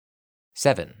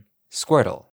7.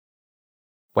 Squirtle.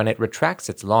 When it retracts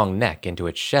its long neck into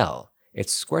its shell, it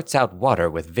squirts out water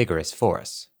with vigorous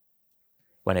force.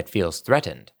 When it feels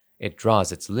threatened, it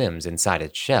draws its limbs inside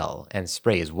its shell and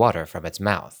sprays water from its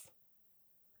mouth.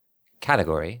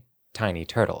 Category: Tiny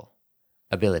turtle.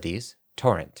 Abilities: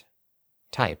 Torrent.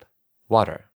 Type: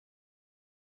 Water.